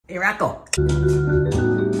Hey, Rocco.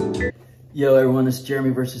 Yo, everyone, this is Jeremy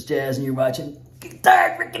versus Jazz, and you're watching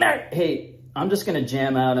Guitar Freaking Art. Hey, I'm just gonna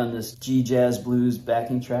jam out on this JAZZBLUES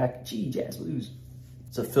backing track. JAZZBLUES.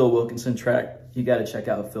 It's a Phil Wilkinson track. You gotta check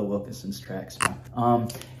out Phil Wilkinson's tracks.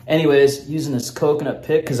 Anyways, using this coconut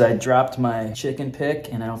pick because I dropped my chicken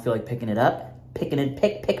pick and I don't feel like picking it up. Picking and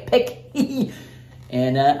pick.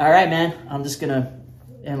 And all right, man, I'm just gonna,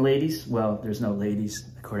 and ladies, well, there's no ladies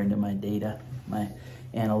according to my data, my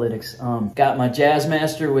analytics. Got my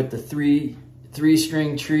Jazzmaster with the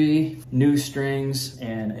three-string tree, new strings,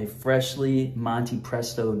 and a freshly Monte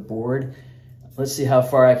Presto'd board. Let's see how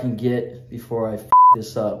far I can get before I f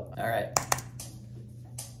this up. All right.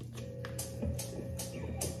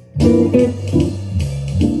 Thank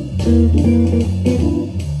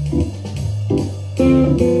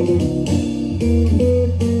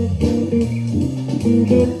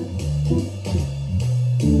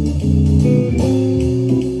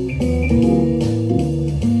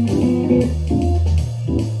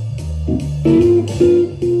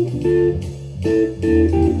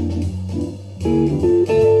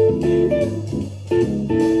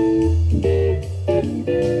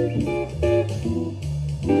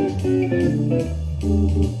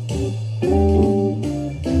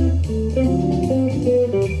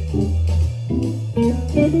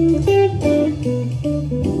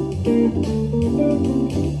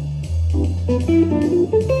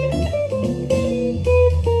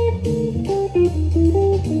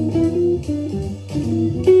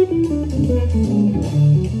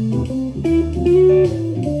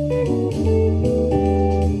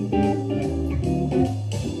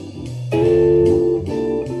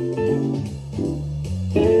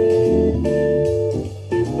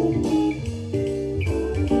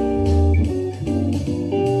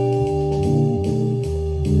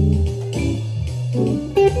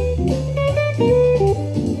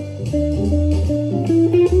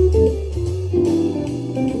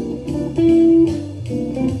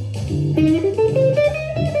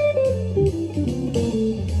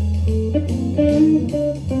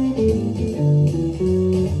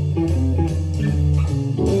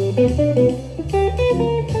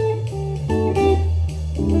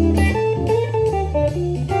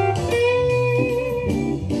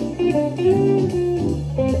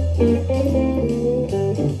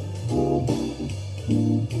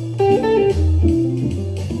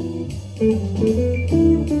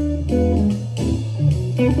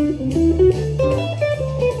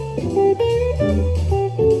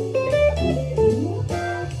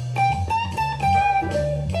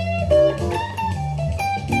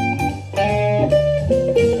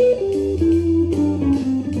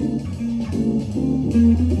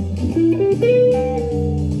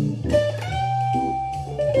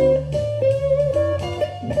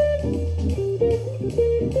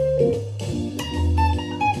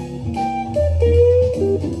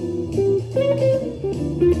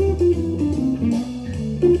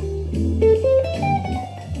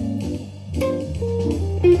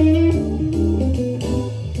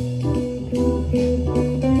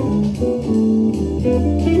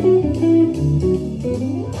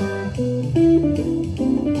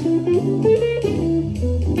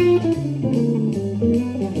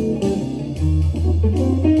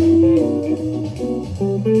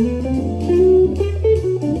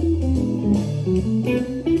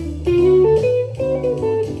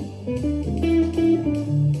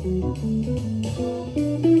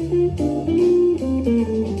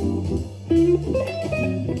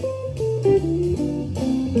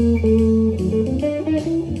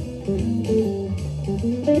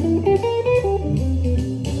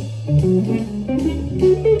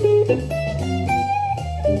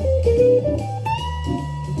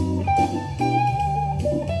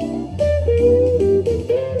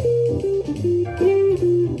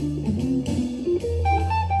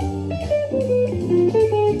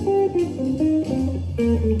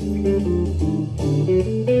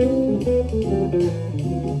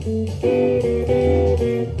you.